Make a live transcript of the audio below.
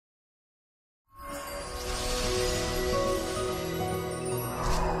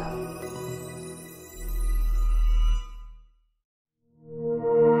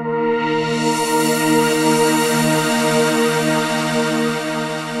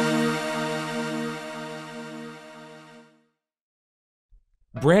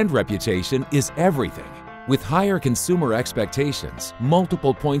Brand reputation is everything. With higher consumer expectations,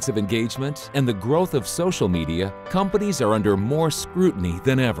 multiple points of engagement, and the growth of social media, companies are under more scrutiny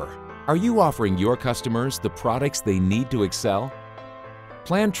than ever. Are you offering your customers the products they need to excel?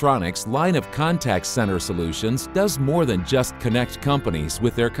 Plantronics' line of contact center solutions does more than just connect companies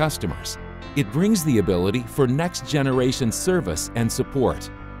with their customers. It brings the ability for next-generation service and support.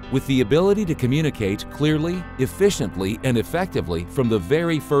 With the ability to communicate clearly, efficiently, and effectively from the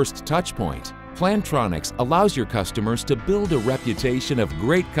very first touchpoint, Plantronics allows your customers to build a reputation of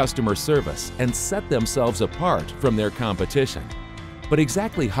great customer service and set themselves apart from their competition. But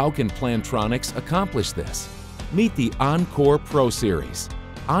exactly how can Plantronics accomplish this? Meet the Encore Pro series.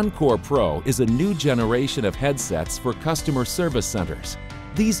 Encore Pro is a new generation of headsets for customer service centers.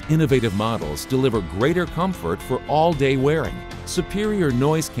 These innovative models deliver greater comfort for all-day wearing, superior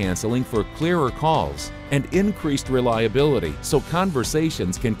noise canceling for clearer calls, and increased reliability so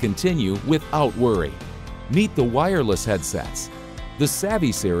conversations can continue without worry. Meet the wireless headsets. The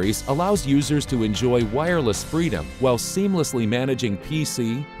Savvy series allows users to enjoy wireless freedom while seamlessly managing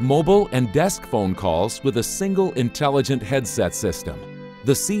PC, mobile, and desk phone calls with a single intelligent headset system.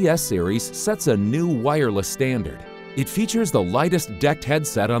 The CS series sets a new wireless standard. It features the lightest decked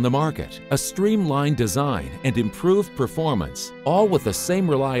headset on the market, a streamlined design, and improved performance, all with the same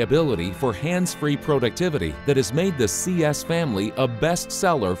reliability for hands-free productivity that has made the CS family a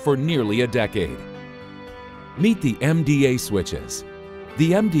best-seller for nearly a decade. Meet the MDA switches.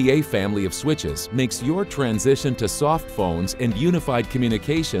 The MDA family of switches makes your transition to soft phones and unified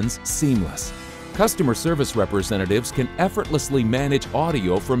communications seamless. Customer service representatives can effortlessly manage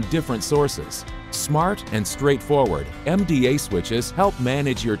audio from different sources. Smart and straightforward, MDA switches help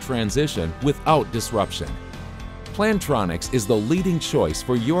manage your transition without disruption. Plantronics is the leading choice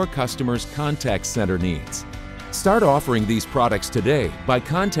for your customers' contact center needs. Start offering these products today by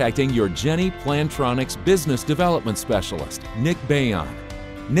contacting your Jenny Plantronics Business Development Specialist, Nick Bayon.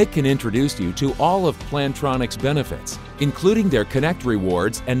 Nick can introduce you to all of Plantronics' benefits, including their Connect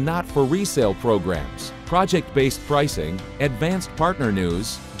rewards and not-for-resale programs, project-based pricing, advanced partner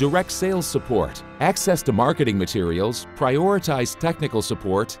news, direct sales support, access to marketing materials, prioritized technical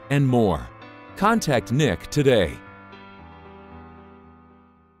support, and more. Contact Nick today.